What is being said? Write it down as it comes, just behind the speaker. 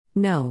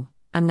No,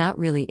 I'm not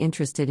really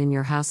interested in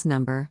your house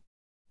number.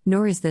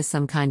 Nor is this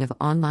some kind of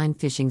online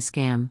phishing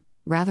scam.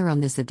 Rather, on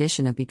this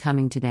edition of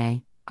Becoming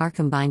Today, our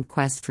combined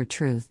quest for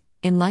truth,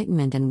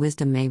 enlightenment, and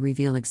wisdom may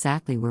reveal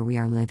exactly where we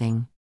are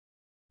living.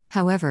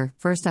 However,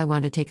 first I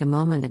want to take a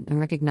moment and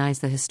recognize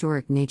the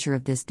historic nature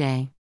of this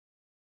day.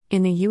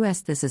 In the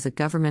US, this is a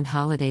government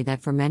holiday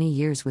that for many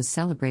years was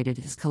celebrated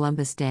as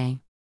Columbus Day.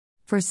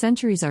 For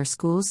centuries, our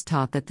schools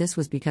taught that this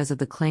was because of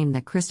the claim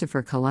that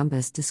Christopher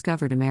Columbus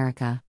discovered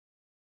America.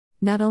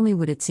 Not only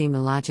would it seem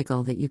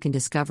illogical that you can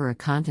discover a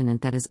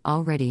continent that is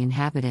already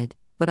inhabited,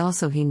 but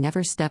also he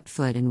never stepped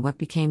foot in what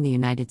became the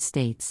United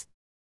States.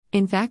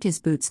 In fact, his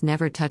boots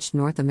never touched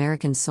North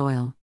American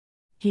soil.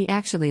 He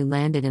actually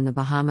landed in the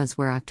Bahamas,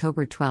 where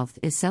October 12th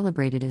is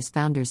celebrated as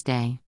Founders'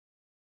 Day.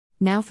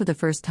 Now, for the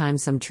first time,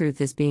 some truth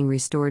is being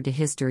restored to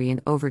history,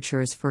 and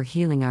overtures for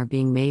healing are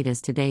being made,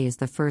 as today is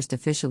the first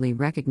officially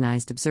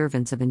recognized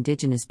observance of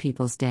Indigenous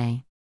Peoples'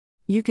 Day.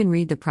 You can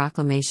read the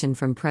proclamation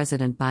from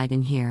President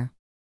Biden here.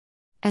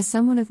 As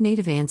someone of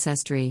Native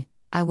ancestry,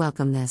 I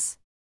welcome this.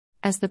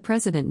 As the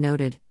President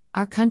noted,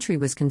 our country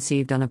was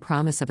conceived on a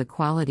promise of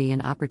equality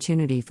and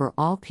opportunity for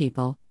all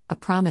people, a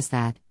promise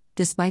that,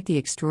 despite the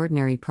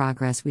extraordinary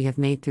progress we have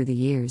made through the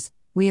years,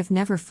 we have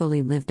never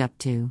fully lived up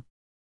to.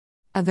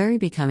 A very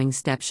becoming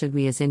step should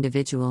we as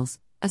individuals,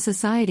 a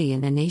society,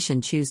 and a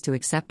nation choose to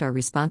accept our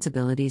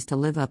responsibilities to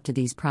live up to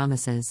these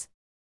promises.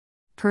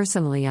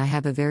 Personally, I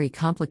have a very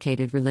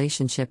complicated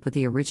relationship with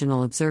the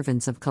original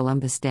observance of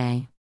Columbus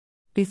Day.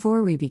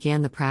 Before we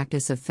began the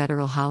practice of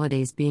federal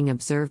holidays being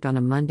observed on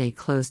a Monday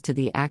close to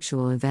the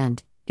actual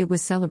event, it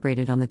was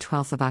celebrated on the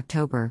 12th of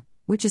October,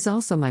 which is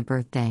also my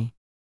birthday.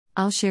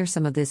 I'll share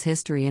some of this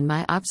history and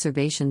my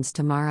observations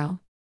tomorrow.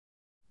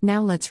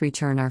 Now let's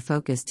return our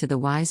focus to the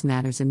wise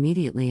matters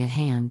immediately at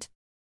hand.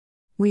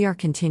 We are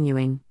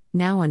continuing,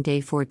 now on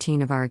day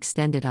 14 of our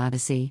extended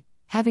Odyssey,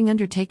 having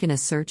undertaken a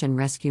search and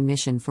rescue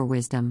mission for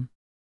wisdom.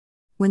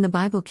 When the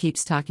Bible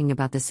keeps talking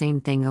about the same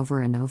thing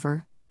over and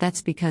over,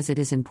 that's because it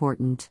is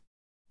important.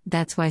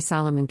 That's why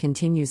Solomon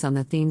continues on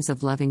the themes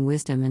of loving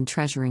wisdom and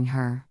treasuring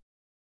her.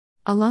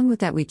 Along with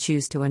that, we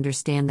choose to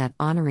understand that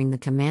honoring the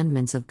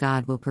commandments of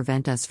God will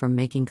prevent us from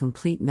making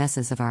complete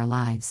messes of our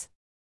lives.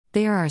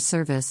 They are our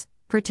service,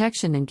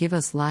 protection, and give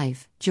us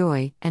life,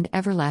 joy, and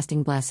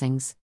everlasting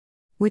blessings,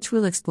 which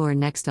we'll explore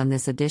next on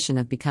this edition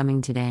of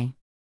Becoming Today.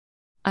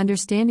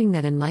 Understanding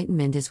that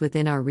enlightenment is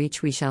within our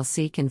reach, we shall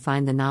seek and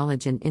find the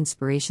knowledge and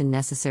inspiration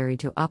necessary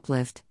to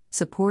uplift,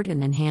 support,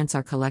 and enhance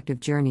our collective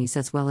journeys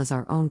as well as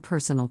our own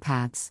personal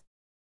paths.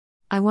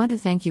 I want to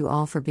thank you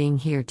all for being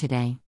here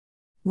today.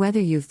 Whether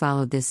you've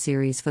followed this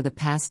series for the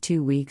past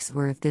 2 weeks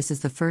or if this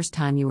is the first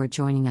time you are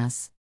joining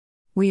us,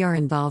 we are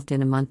involved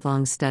in a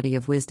month-long study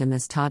of wisdom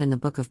as taught in the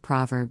book of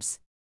Proverbs.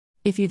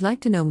 If you'd like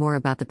to know more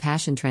about the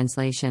Passion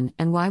Translation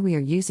and why we are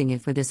using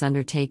it for this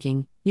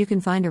undertaking, you can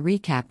find a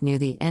recap near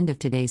the end of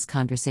today's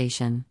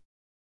conversation.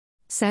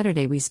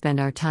 Saturday, we spent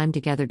our time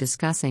together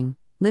discussing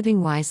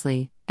living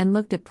wisely, and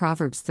looked at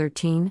Proverbs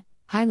 13,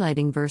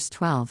 highlighting verse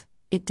 12.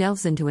 It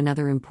delves into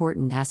another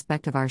important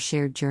aspect of our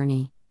shared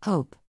journey,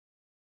 hope.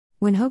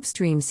 When hope's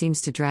dream seems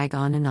to drag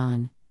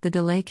on, the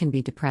delay can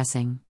be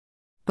depressing.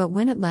 But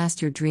when at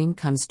last your dream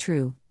comes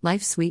true,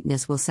 life's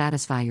sweetness will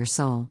satisfy your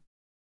soul.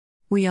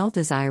 We all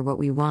desire what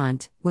we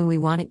want, when we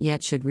want it,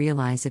 yet should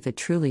realize if it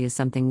truly is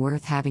something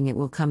worth having, it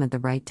will come at the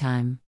right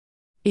time.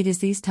 It is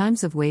these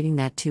times of waiting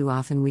that too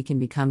often we can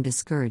become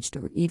discouraged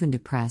or even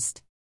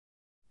depressed.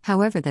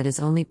 However, that is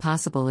only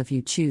possible if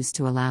you choose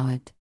to allow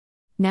it.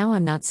 Now,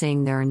 I'm not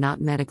saying there are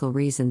not medical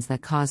reasons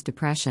that cause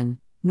depression,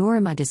 nor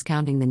am I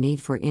discounting the need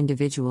for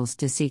individuals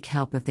to seek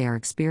help if they are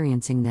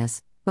experiencing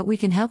this, but we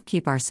can help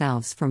keep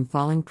ourselves from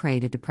falling prey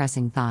to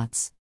depressing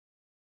thoughts.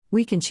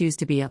 We can choose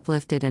to be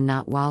uplifted and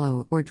not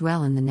wallow or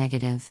dwell in the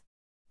negative.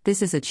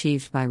 This is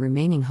achieved by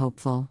remaining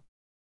hopeful.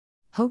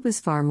 Hope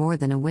is far more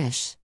than a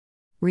wish.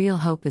 Real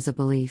hope is a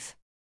belief.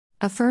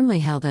 A firmly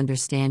held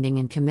understanding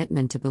and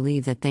commitment to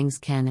believe that things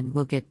can and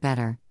will get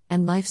better,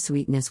 and life's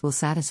sweetness will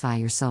satisfy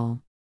your soul.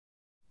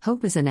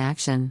 Hope is an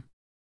action.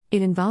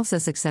 It involves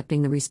us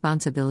accepting the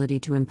responsibility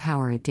to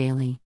empower it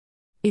daily.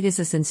 It is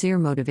a sincere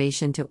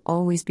motivation to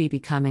always be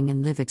becoming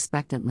and live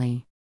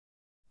expectantly.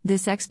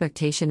 This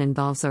expectation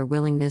involves our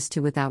willingness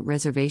to, without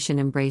reservation,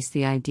 embrace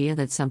the idea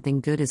that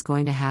something good is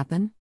going to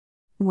happen.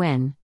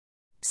 When?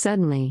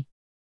 Suddenly.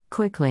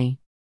 Quickly.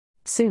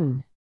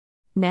 Soon.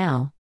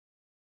 Now.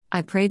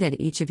 I pray that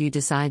each of you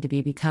decide to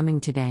be becoming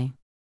today.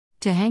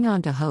 To hang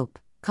on to hope,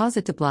 cause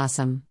it to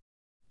blossom.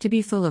 To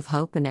be full of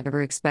hope and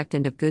ever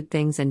expectant of good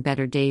things and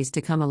better days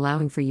to come,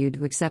 allowing for you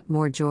to accept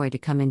more joy to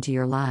come into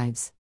your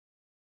lives.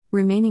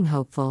 Remaining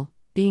hopeful,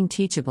 being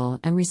teachable,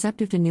 and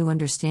receptive to new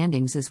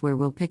understandings is where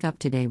we'll pick up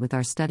today with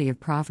our study of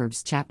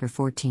Proverbs chapter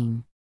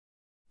 14.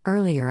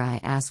 Earlier I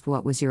asked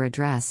what was your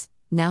address,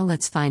 now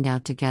let's find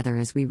out together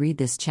as we read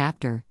this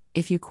chapter,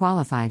 if you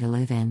qualify to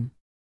live in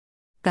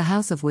the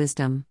house of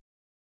wisdom.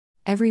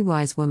 Every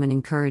wise woman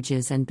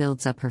encourages and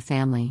builds up her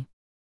family.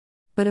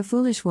 But a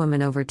foolish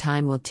woman over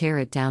time will tear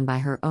it down by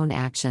her own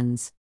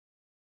actions.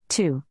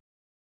 2.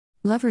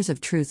 Lovers of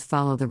truth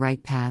follow the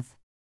right path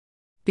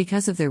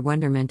because of their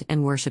wonderment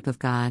and worship of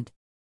God.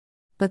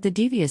 But the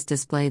devious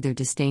display their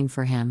disdain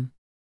for Him.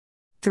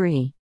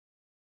 3.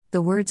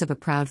 The words of a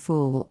proud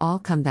fool will all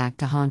come back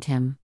to haunt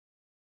him.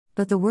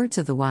 But the words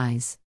of the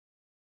wise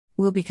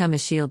will become a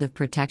shield of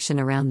protection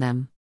around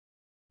them.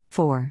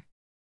 4.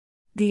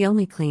 The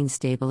only clean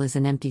stable is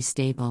an empty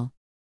stable.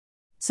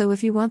 So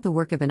if you want the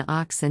work of an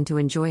ox and to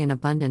enjoy an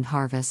abundant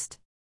harvest,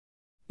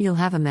 you'll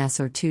have a mess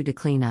or two to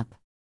clean up.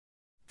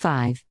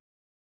 5.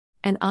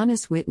 An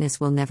honest witness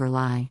will never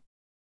lie,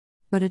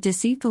 but a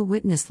deceitful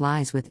witness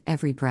lies with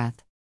every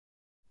breath.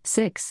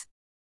 6.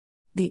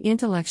 The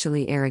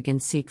intellectually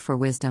arrogant seek for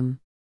wisdom,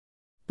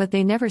 but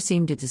they never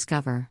seem to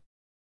discover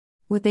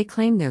what they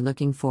claim they're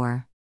looking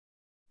for.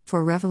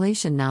 For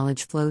revelation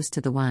knowledge flows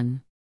to the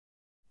one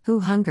who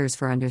hungers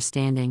for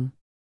understanding.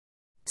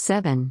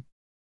 7.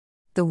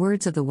 The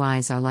words of the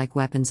wise are like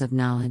weapons of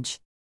knowledge.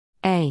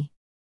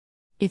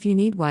 If you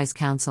need wise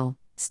counsel,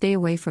 stay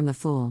away from the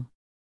fool.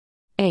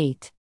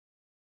 8.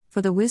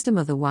 For the wisdom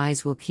of the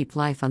wise will keep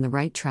life on the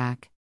right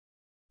track,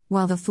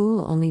 while the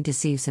fool only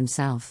deceives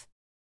himself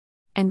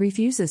and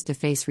refuses to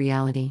face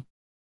reality.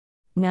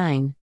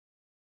 9.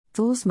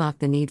 Fools mock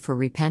the need for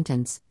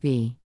repentance,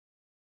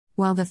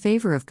 while the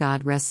favor of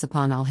God rests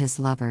upon all His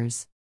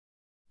lovers.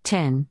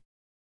 10.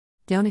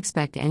 Don't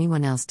expect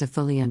anyone else to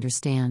fully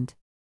understand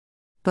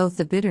both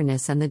the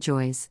bitterness and the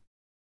joys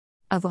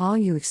of all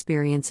you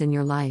experience in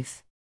your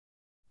life.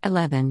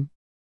 11.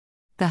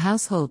 The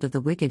household of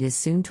the wicked is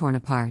soon torn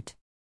apart,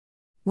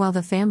 while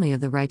the family of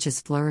the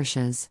righteous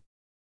flourishes.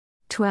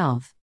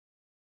 12.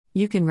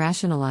 You can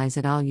rationalize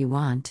it all you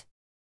want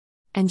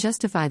and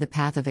justify the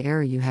path of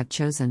error you have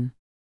chosen,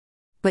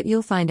 but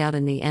you'll find out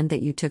in the end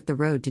that you took the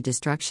road to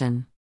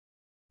destruction.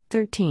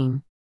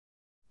 13.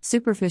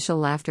 Superficial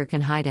laughter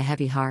can hide a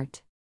heavy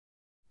heart,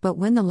 but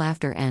when the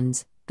laughter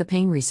ends, the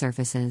pain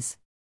resurfaces.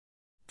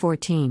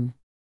 14.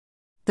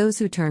 Those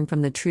who turn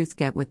from the truth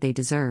get what they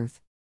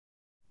deserve,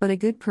 but a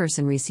good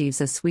person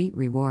receives a sweet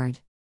reward.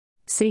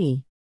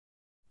 C.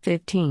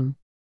 15.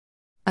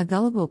 A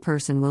gullible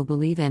person will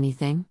believe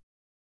anything,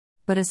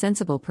 but a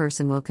sensible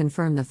person will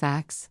confirm the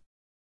facts.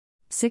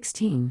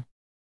 16.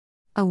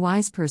 A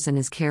wise person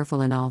is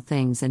careful in all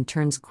things and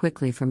turns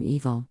quickly from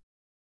evil,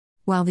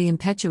 while the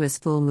impetuous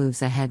fool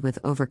moves ahead with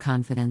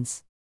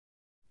overconfidence.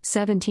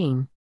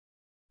 17.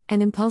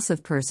 An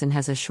impulsive person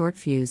has a short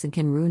fuse and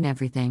can ruin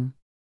everything,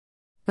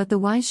 but the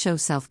wise show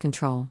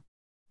self-control.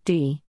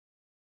 D.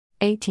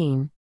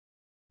 18.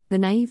 The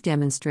naive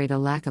demonstrate a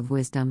lack of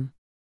wisdom,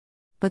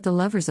 but the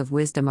lovers of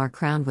wisdom are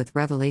crowned with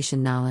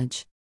revelation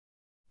knowledge.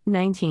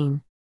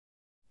 19.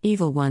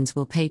 Evil ones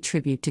will pay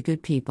tribute to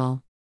good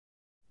people,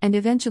 and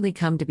eventually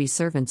come to be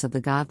servants of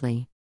the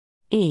godly.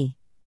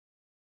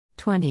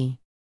 20.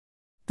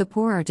 The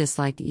poor are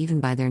disliked even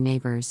by their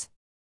neighbors,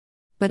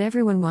 but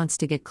everyone wants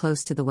to get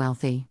close to the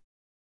wealthy.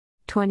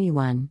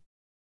 21.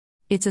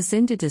 It's a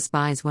sin to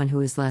despise one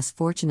who is less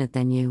fortunate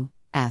than you,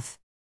 F.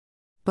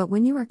 But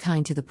when you are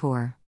kind to the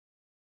poor,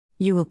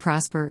 you will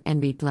prosper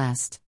and be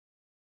blessed.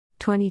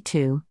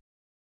 22.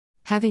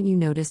 Haven't you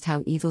noticed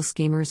how evil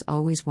schemers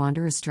always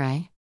wander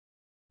astray?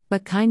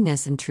 But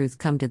kindness and truth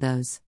come to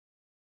those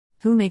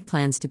who make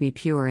plans to be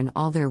pure in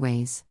all their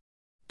ways.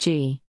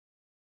 G.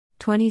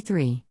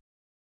 23.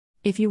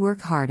 If you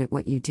work hard at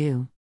what you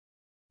do,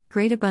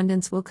 great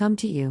abundance will come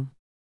to you.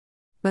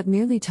 But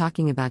merely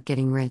talking about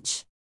getting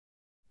rich,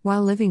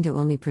 while living to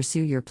only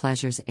pursue your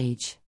pleasures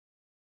H.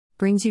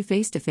 brings you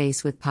face to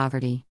face with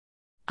poverty.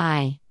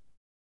 I.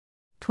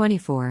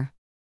 24.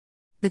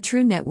 The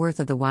true net worth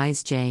of the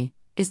wise J.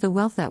 is the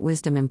wealth that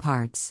wisdom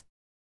imparts.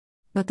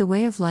 But the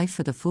way of life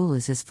for the fool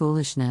is his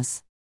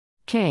foolishness.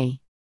 K.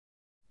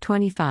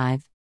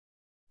 25.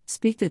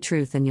 Speak the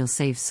truth and you'll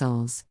save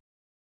souls,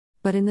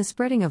 but in the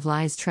spreading of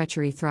lies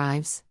treachery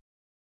thrives.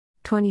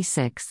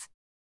 26.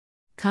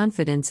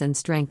 Confidence and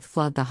strength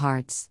flood the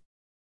hearts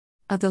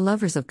of the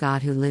lovers of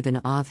God who live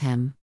in awe of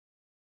Him,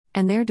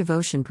 and their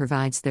devotion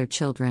provides their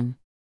children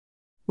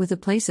with a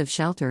place of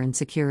shelter and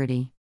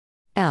security.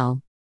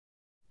 L.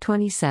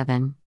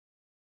 27.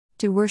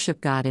 To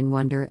worship God in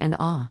wonder and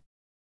awe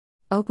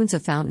opens a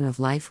fountain of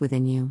life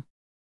within you,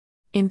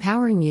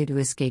 empowering you to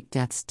escape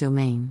death's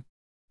domain.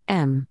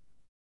 M.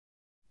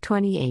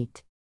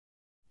 28.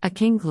 A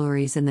king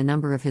glories in the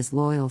number of his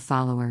loyal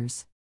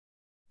followers,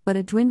 but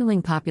a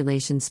dwindling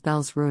population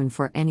spells ruin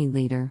for any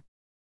leader.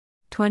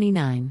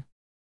 29.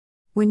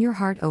 When your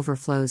heart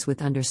overflows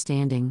with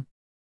understanding,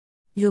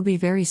 you'll be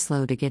very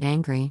slow to get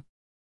angry.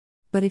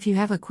 But if you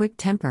have a quick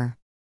temper,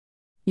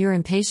 your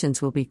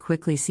impatience will be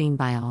quickly seen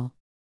by all.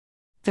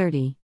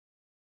 30.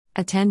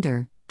 A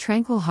tender,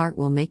 tranquil heart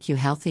will make you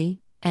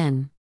healthy,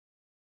 N.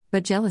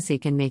 But jealousy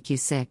can make you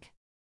sick.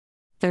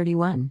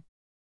 31.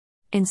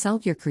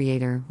 Insult your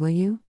Creator, will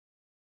you?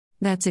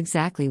 That's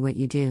exactly what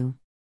you do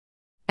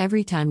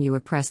every time you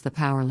oppress the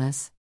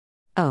powerless.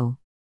 O.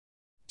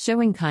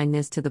 Showing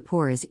kindness to the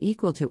poor is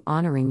equal to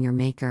honoring your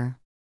Maker.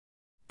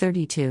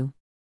 32.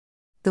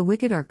 The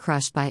wicked are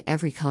crushed by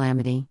every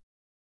calamity,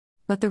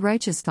 but the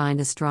righteous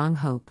find a strong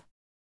hope.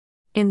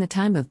 In the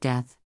time of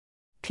death.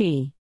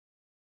 p.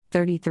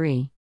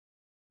 33.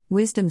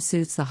 Wisdom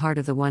suits the heart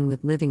of the one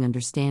with living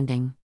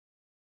understanding.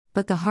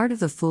 But the heart of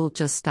the fool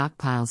just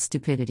stockpiles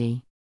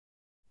stupidity.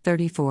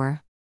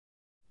 34.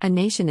 A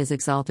nation is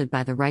exalted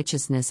by the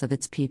righteousness of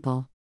its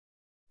people,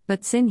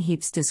 but sin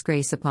heaps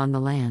disgrace upon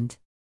the land.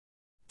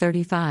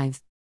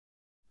 35.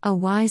 A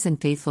wise and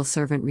faithful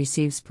servant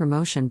receives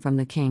promotion from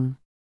the king,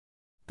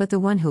 but the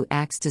one who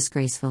acts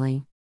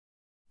disgracefully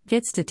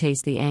gets to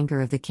taste the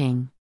anger of the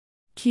king.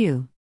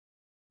 Q.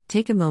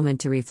 Take a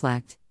moment to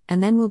reflect,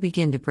 and then we'll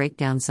begin to break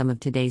down some of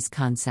today's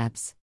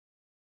concepts.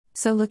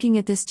 So, looking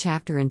at this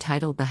chapter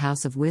entitled The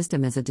House of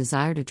Wisdom as a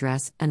desired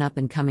address, an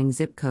up-and-coming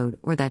zip code,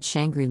 or that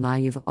Shangri-La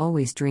you've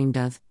always dreamed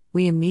of,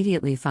 we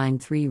immediately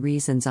find 3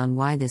 reasons on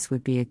why this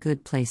would be a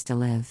good place to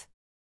live.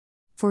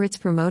 For it's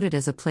promoted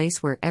as a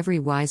place where every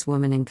wise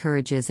woman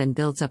encourages and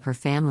builds up her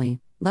family,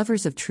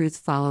 lovers of truth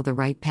follow the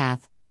right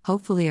path,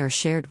 hopefully our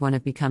shared one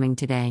of becoming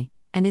today,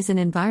 and is an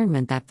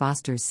environment that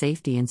fosters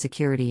safety and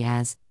security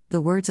as, the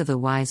words of the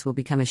wise will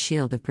become a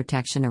shield of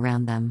protection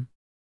around them.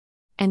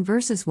 And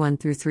verses 1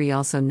 through 3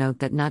 also note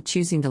that not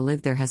choosing to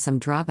live there has some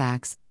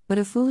drawbacks, but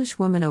a foolish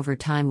woman over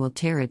time will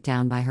tear it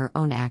down by her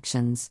own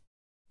actions.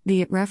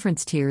 The it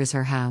referenced here is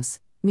her house,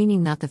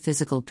 meaning not the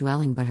physical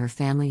dwelling but her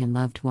family and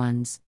loved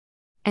ones.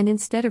 And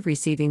instead of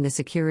receiving the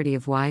security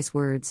of wise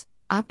words,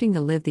 opting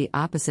to live the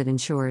opposite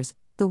ensures,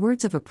 the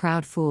words of a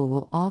proud fool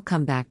will all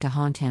come back to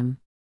haunt him.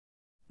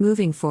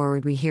 Moving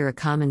forward, we hear a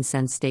common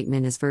sense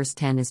statement as verse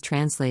 10 is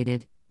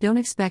translated: don't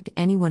expect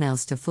anyone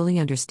else to fully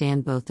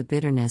understand both the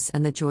bitterness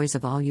and the joys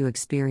of all you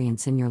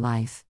experience in your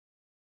life.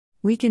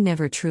 We can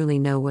never truly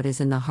know what is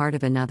in the heart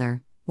of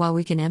another. While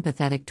we can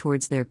empathetic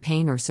towards their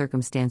pain or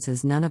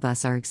circumstances, none of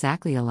us are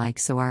exactly alike,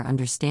 so our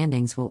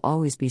understandings will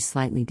always be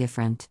slightly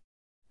different,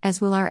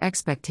 as will our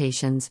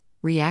expectations,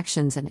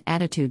 reactions, and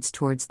attitudes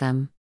towards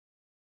them.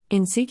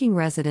 In seeking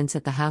residence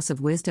at the House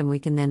of Wisdom, we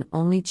can then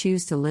only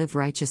choose to live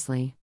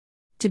righteously,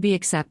 to be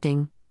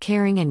accepting,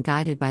 caring, and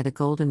guided by the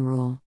Golden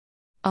Rule.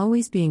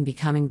 Always being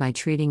becoming by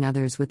treating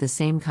others with the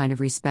same kind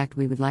of respect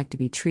we would like to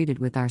be treated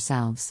with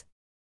ourselves.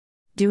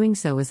 Doing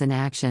so is an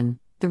action,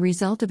 the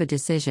result of a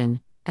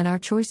decision, and our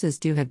choices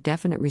do have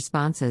definite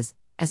responses,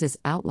 as is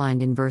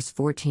outlined in verse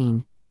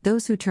 14.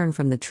 Those who turn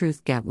from the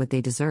truth get what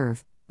they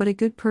deserve, but a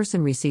good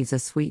person receives a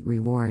sweet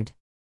reward.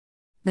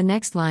 The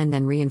next line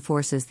then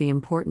reinforces the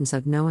importance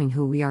of knowing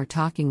who we are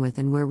talking with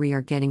and where we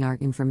are getting our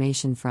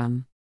information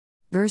from.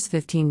 Verse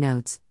 15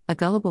 notes, a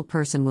gullible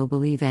person will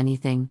believe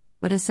anything,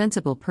 but a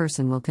sensible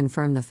person will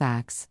confirm the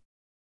facts.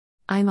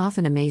 I'm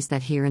often amazed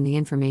that here in the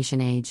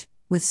information age,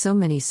 with so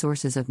many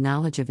sources of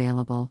knowledge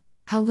available,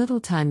 how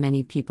little time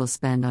many people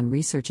spend on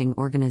researching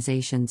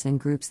organizations and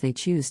groups they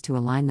choose to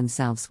align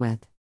themselves with.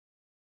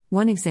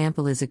 One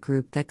example is a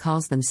group that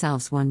calls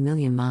themselves 1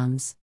 Million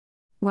Moms.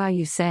 Wow,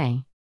 you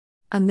say?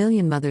 1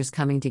 million mothers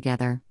coming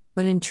together,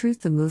 but in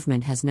truth the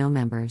movement has no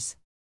members.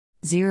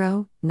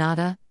 0,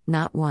 nada,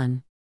 not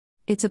one.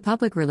 It's a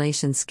public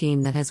relations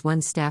scheme that has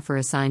one staffer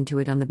assigned to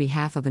it on the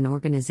behalf of an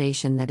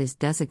organization that is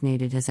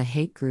designated as a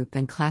hate group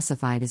and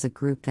classified as a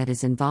group that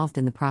is involved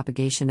in the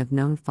propagation of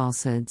known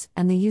falsehoods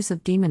and the use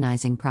of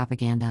demonizing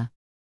propaganda.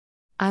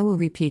 I will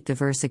repeat the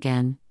verse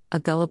again: a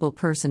gullible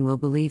person will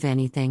believe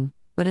anything,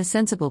 but a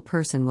sensible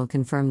person will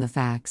confirm the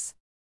facts.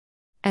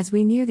 As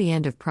we near the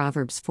end of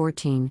Proverbs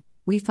 14,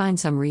 we find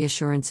some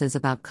reassurances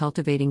about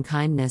cultivating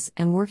kindness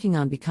and working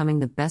on becoming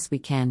the best we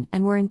can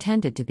and were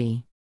intended to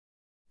be.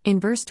 In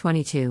verse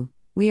 22,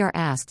 we are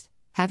asked,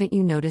 haven't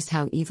you noticed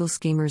how evil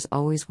schemers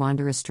always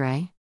wander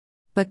astray?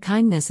 But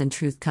kindness and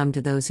truth come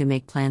to those who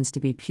make plans to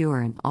be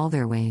pure in all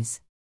their ways.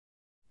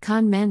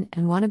 Con men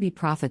and wannabe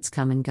prophets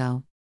come and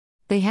go.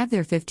 They have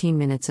their 15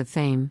 minutes of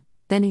fame,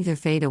 then either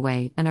fade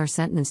away and are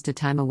sentenced to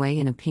time away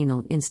in a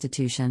penal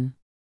institution.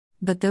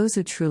 But those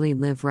who truly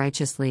live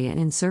righteously and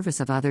in service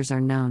of others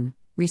are known,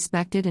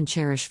 respected, and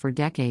cherished for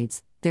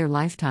decades, their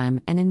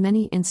lifetime, and in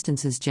many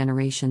instances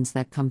generations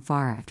that come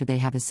far after they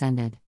have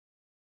ascended.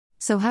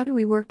 So how do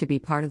we work to be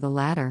part of the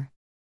latter?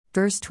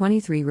 Verse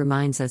 23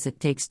 reminds us it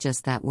takes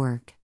just that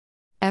work.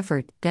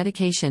 Effort,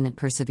 dedication, and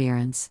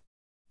perseverance.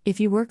 If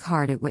you work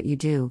hard at what you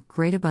do,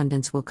 great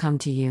abundance will come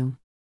to you.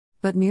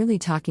 But merely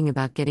talking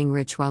about getting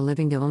rich while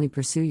living to only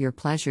pursue your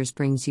pleasures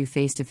brings you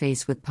face to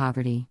face with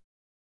poverty.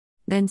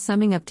 Then,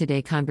 summing up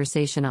today's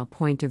conversation, I'll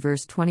point to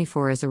verse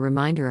 24 as a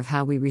reminder of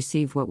how we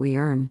receive what we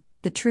earn.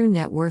 The true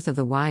net worth of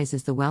the wise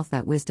is the wealth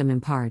that wisdom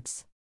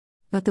imparts.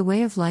 But the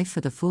way of life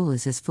for the fool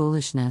is his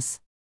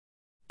foolishness.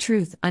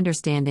 Truth,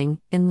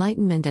 understanding,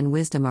 enlightenment, and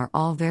wisdom are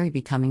all very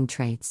becoming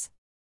traits.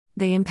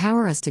 They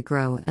empower us to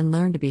grow and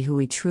learn to be who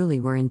we truly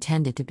were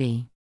intended to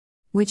be,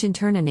 which in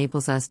turn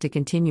enables us to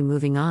continue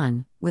moving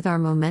on, with our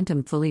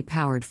momentum fully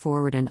powered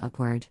forward and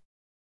upward.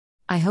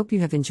 I hope you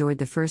have enjoyed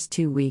the first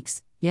 2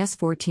 weeks, yes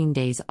 14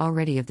 days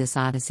already of this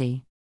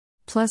odyssey.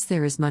 Plus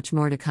there is much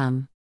more to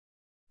come.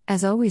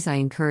 As always, I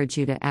encourage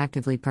you to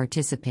actively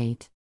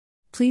participate.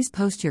 Please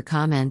post your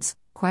comments,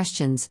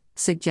 questions,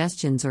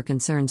 suggestions, or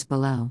concerns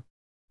below.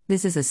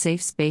 This is a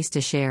safe space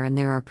to share and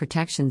there are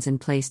protections in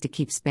place to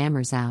keep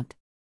spammers out.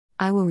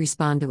 I will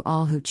respond to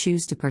all who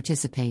choose to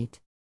participate.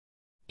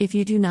 If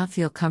you do not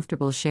feel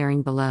comfortable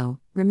sharing below,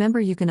 remember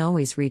you can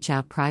always reach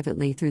out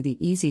privately through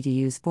the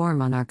easy-to-use form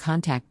on our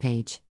contact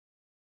page.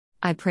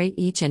 I pray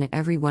each and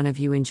every one of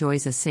you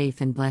enjoys a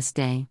safe and blessed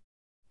day.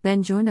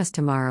 Then join us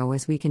tomorrow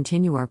as we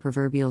continue our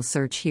proverbial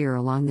search here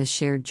along this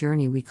shared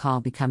journey we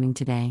call Becoming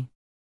Today.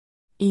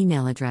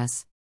 Email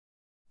address.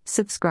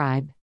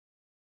 Subscribe.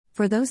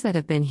 For those that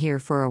have been here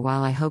for a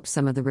while, I hope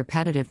some of the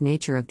repetitive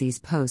nature of these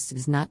posts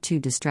is not too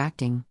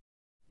distracting.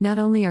 Not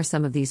only are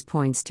some of these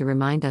points to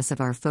remind us of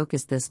our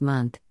focus this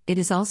month, it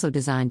is also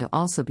designed to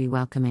also be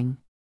welcoming.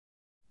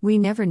 We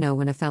never know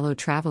when a fellow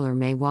traveler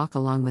may walk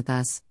along with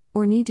us,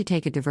 or need to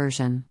take a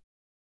diversion.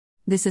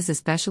 This is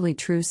especially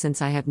true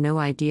since I have no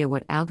idea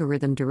what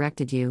algorithm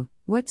directed you,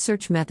 what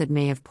search method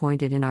may have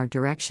pointed in our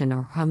direction,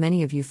 or how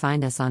many of you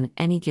find us on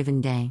any given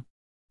day.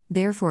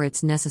 Therefore,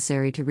 it's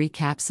necessary to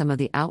recap some of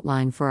the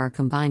outline for our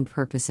combined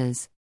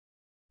purposes.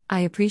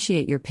 I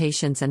appreciate your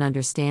patience and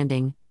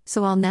understanding,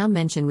 so I'll now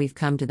mention we've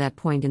come to that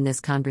point in this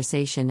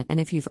conversation, and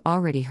if you've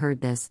already heard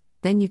this,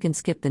 then you can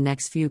skip the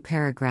next few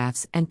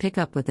paragraphs and pick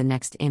up with the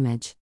next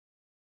image.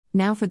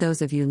 Now, for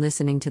those of you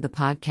listening to the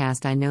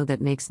podcast, I know that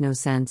makes no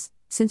sense,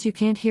 since you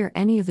can't hear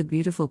any of the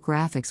beautiful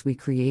graphics we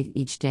create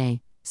each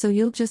day, so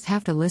you'll just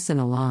have to listen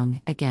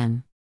along,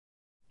 again.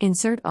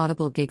 Insert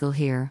audible giggle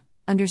here,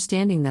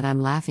 understanding that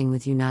I'm laughing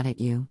with you, not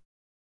at you.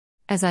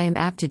 As I am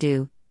apt to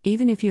do,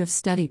 even if you have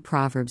studied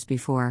Proverbs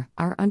before,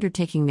 our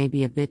undertaking may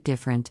be a bit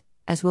different,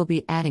 as we'll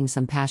be adding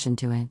some passion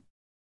to it.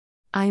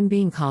 I am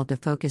being called to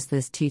focus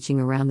this teaching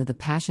around the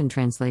Passion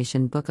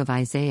Translation book of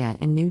Isaiah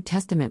and New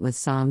Testament with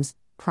Psalms,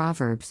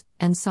 Proverbs,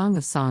 and Song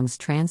of Songs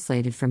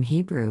translated from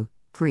Hebrew,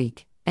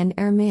 Greek, and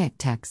Aramaic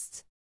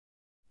texts.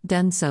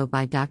 Done so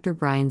by Dr.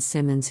 Brian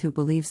Simmons, who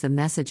believes the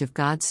message of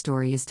God's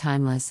story is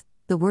timeless.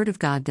 The Word of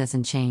God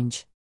doesn't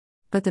change.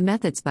 But the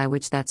methods by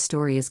which that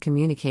story is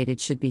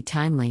communicated should be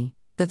timely.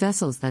 The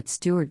vessels that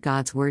steward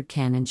God's Word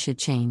can and should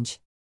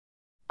change.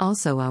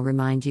 Also, I'll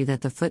remind you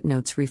that the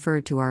footnotes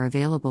referred to are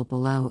available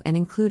below and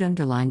include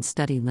underlined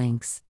study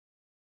links.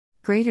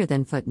 Greater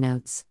than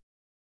footnotes.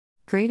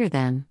 Greater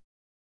than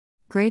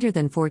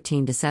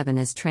 14:7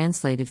 is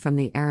translated from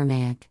the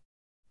Aramaic.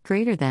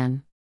 Greater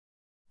than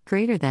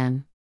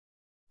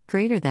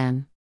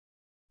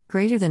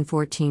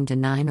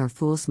 14:9 or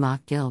fool's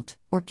mock guilt,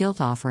 or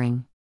guilt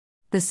offering.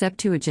 The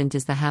Septuagint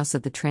is the house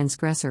of the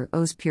transgressor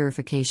owes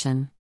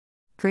purification.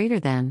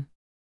 Greater than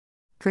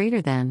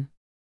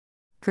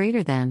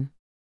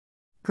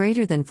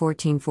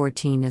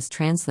 14:14 is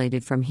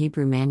translated from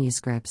Hebrew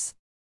manuscripts.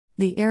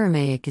 The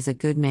Aramaic is a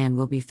good man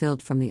will be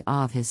filled from the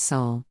awe of his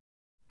soul.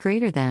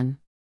 Greater than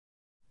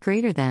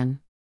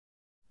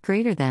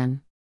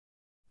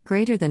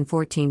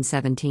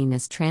 14:17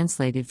 is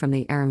translated from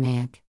the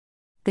Aramaic.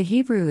 The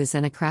Hebrew is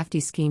and a crafty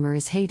schemer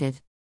is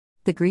hated.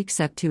 The Greek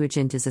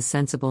Septuagint is a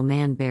sensible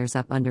man bears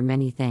up under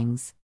many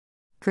things.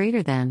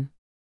 Greater than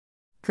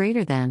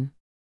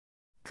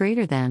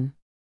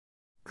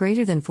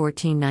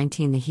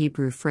 14:19 the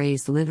Hebrew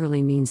phrase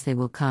literally means they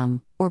will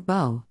come, or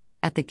bow,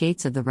 at the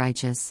gates of the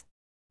righteous.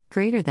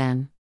 Greater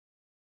than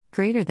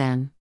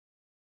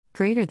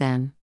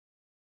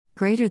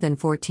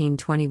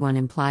 14:21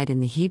 implied in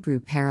the Hebrew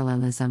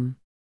parallelism.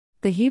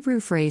 The Hebrew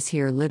phrase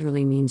here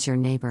literally means your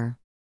neighbor.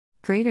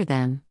 Greater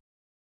than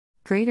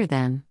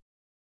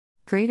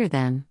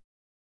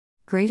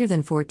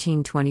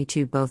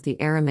 14:22 both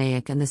the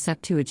Aramaic and the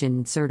Septuagint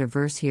insert a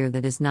verse here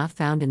that is not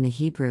found in the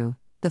Hebrew.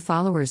 The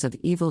followers of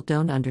evil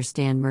don't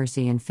understand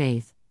mercy and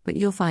faith, but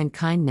you'll find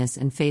kindness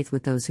and faith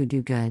with those who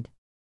do good.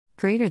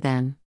 Greater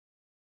than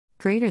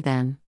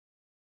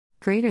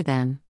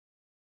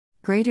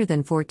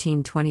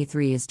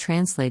 14:23 is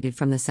translated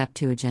from the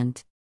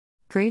Septuagint.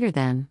 Greater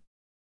than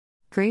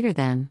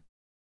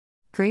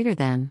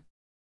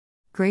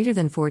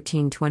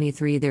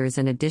 14:23 there is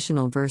an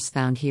additional verse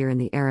found here in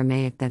the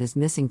Aramaic that is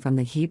missing from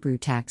the Hebrew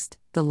text.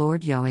 The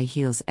Lord Yahweh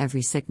heals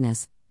every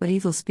sickness, but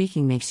evil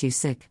speaking makes you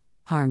sick,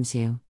 harms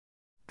you.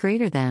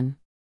 Greater than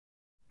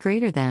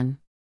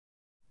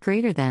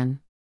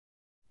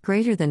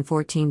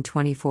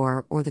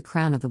 14:24 or the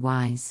crown of the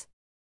wise.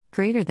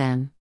 Greater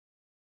than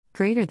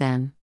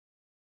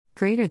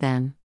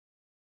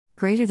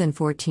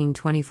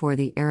 14:24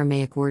 the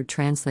Aramaic word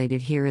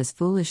translated here as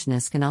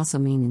foolishness can also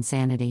mean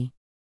insanity.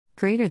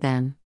 Greater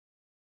than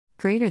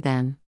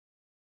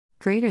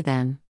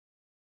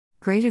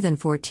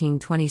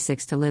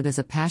 14:26 to live as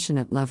a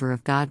passionate lover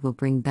of God will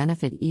bring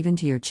benefit even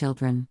to your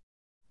children.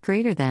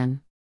 Greater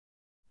than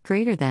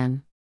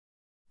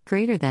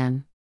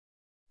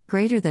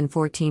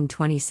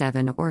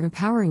 14:27 or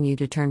empowering you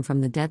to turn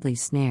from the deadly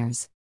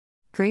snares.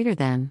 Greater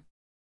than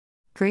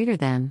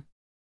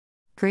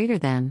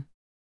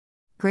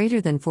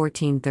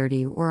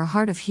 14:30 or a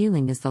heart of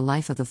healing is the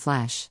life of the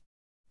flesh.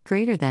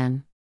 Greater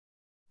than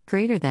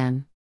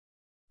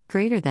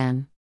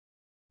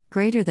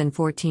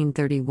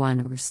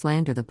 14:31 or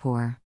slander the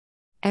poor.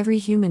 Every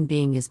human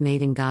being is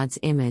made in God's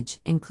image,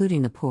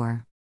 including the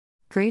poor.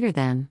 Greater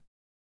than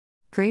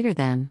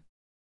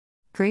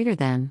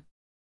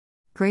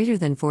Greater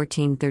than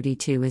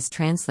 1432 is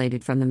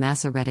translated from the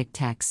Masoretic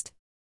text.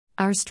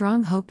 Our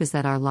strong hope is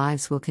that our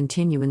lives will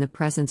continue in the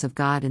presence of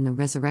God in the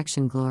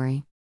resurrection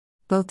glory.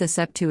 Both the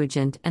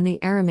Septuagint and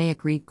the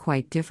Aramaic read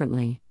quite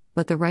differently,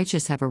 but the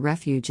righteous have a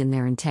refuge in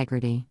their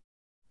integrity.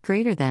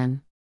 Greater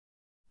than.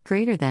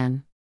 Greater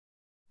than.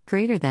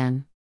 Greater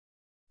than.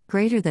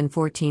 Greater than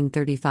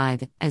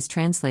 1435, as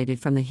translated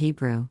from the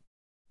Hebrew.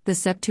 The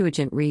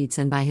Septuagint reads,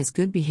 and by his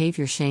good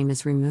behavior shame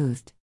is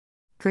removed.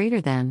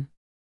 Greater than.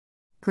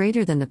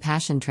 Greater than the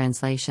Passion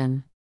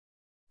Translation.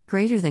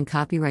 Greater than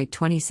copyright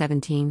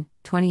 2017,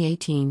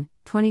 2018,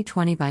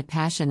 2020 by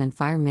Passion and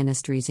Fire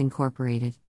Ministries Incorporated.